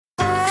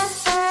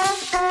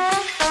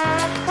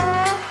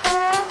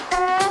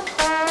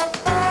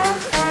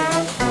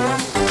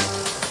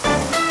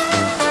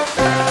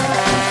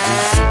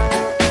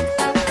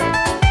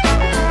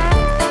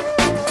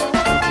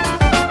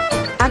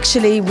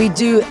essentially we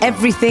do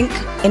everything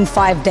in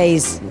 5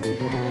 days,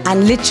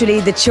 and literally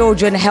the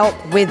children help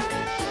with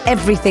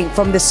everything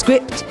from the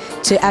script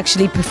to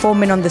actually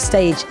performing on the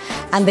stage,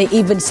 and they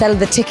even sell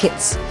the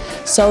tickets.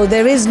 So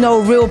there is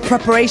no real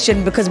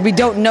preparation because we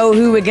don't know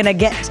who we're gonna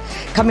get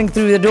coming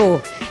through the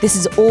door. This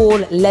is all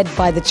led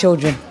by the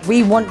children.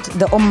 We want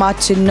the Ummah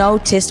to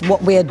notice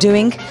what we are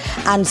doing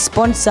and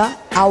sponsor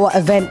our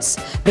events,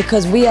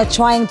 because we are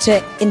trying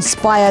to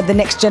inspire the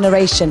next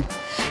generation.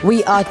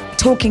 We are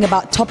talking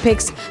about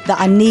topics that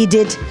are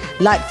needed,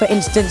 like for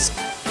instance,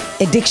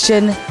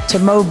 addiction to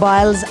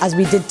mobiles, as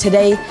we did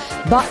today,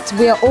 but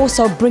we are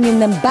also bringing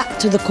them back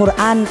to the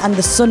Quran and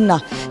the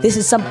Sunnah. This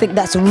is something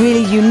that's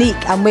really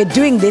unique, and we're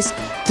doing this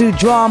through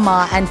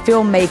drama and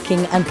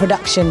filmmaking and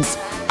productions.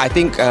 I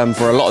think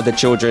for a lot of the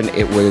children,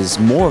 it was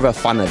more of a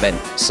fun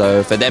event.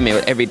 So for them,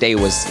 every day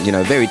was,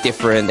 very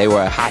different. They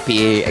were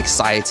happy,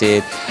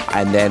 excited.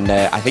 And then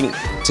I think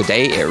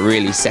today it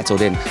really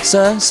settled in.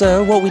 Sir,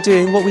 what we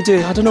doing? What we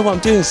doing? I don't know what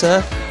I'm doing,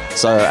 sir.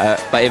 So,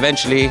 but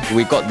eventually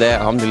we got there,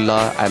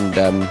 alhamdulillah. And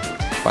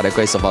by the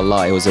grace of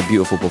Allah, it was a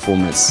beautiful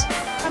performance.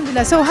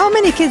 Alhamdulillah. So how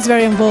many kids were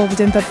involved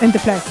in the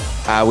play?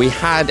 We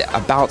had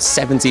about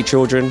 70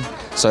 children.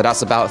 So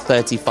that's about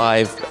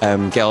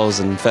 35 girls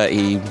and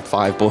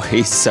 35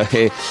 boys. So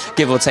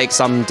give or take,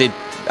 some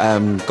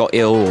got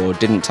ill or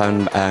didn't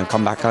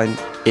come back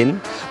in.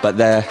 But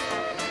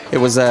it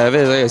was,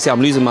 see,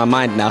 I'm losing my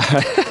mind now.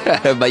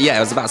 But yeah,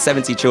 it was about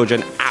 70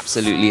 children,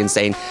 absolutely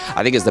insane.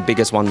 I think it's the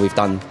biggest one we've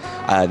done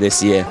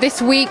this year.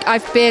 This week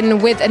I've been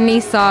with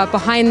Anissa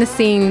behind the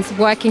scenes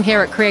working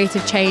here at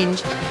Creative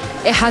Change.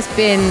 It has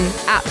been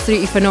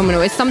absolutely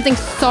phenomenal. It's something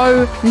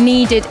so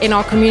needed in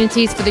our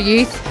communities for the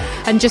youth,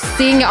 and just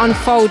seeing it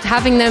unfold,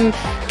 having them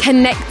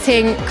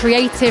connecting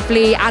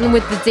creatively and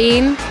with the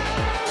Deen,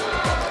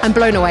 I'm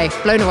blown away,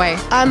 blown away.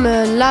 I'm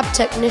a lab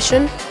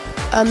technician,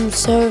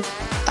 so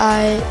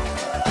I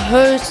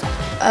host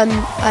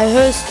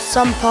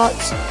some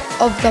parts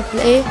of the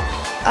play.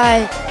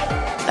 I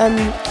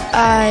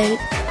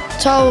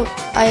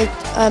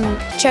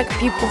check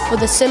people for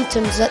the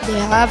symptoms that they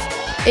have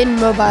in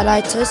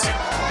Mobile-itis,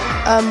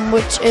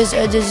 which is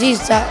a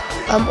disease that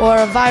or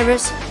a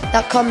virus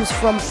that comes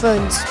from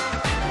phones.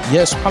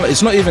 Yes,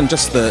 it's not even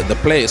just the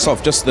play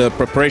itself, just the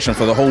preparation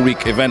for the whole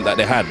week event that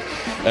they had.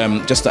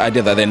 Just the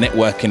idea that they're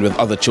networking with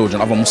other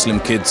children, other Muslim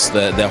kids,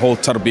 their whole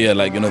tarbiyah,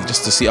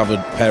 just to see other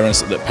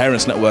parents, the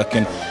parents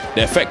networking,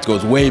 the effect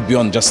goes way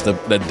beyond just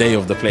the day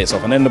of the play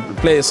itself. And then the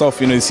play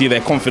itself, you see their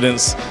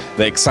confidence,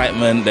 their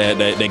excitement,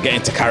 they get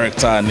into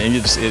character, and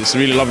it's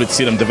really lovely to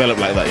see them develop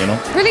like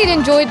that, Really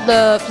enjoyed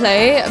the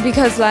play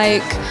because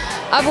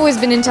I've always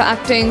been into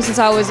acting since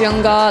I was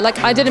younger.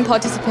 I didn't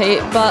participate,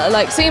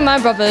 but seeing my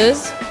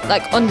brothers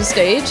on the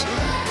stage,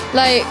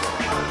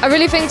 I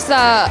really think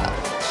that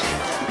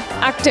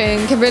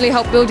acting can really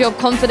help build your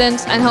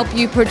confidence and help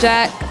you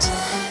project.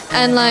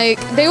 And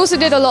they also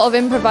did a lot of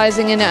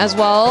improvising in it as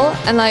well.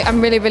 And I'm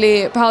really,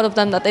 really proud of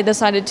them that they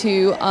decided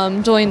to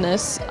join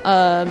this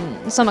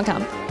summer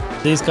camp.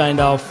 These kind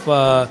of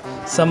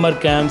summer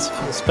camps,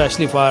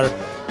 especially for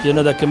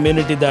the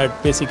community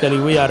that basically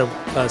we are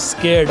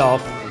scared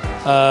of.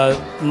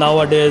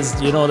 Nowadays,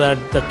 that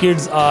the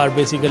kids are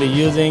basically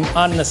using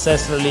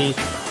unnecessarily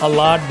a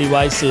lot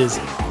devices,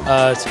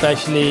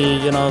 especially,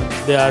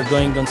 they are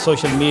going on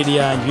social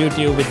media and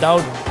YouTube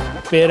without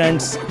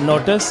parents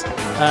notice,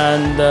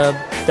 and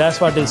that's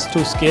what is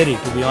too scary,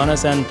 to be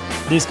honest. And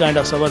this kind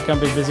of summer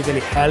camp is basically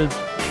help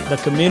the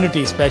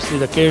community, especially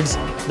the kids,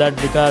 that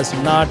because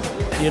not,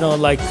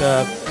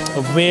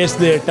 waste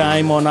their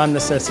time on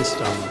unnecessary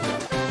stuff.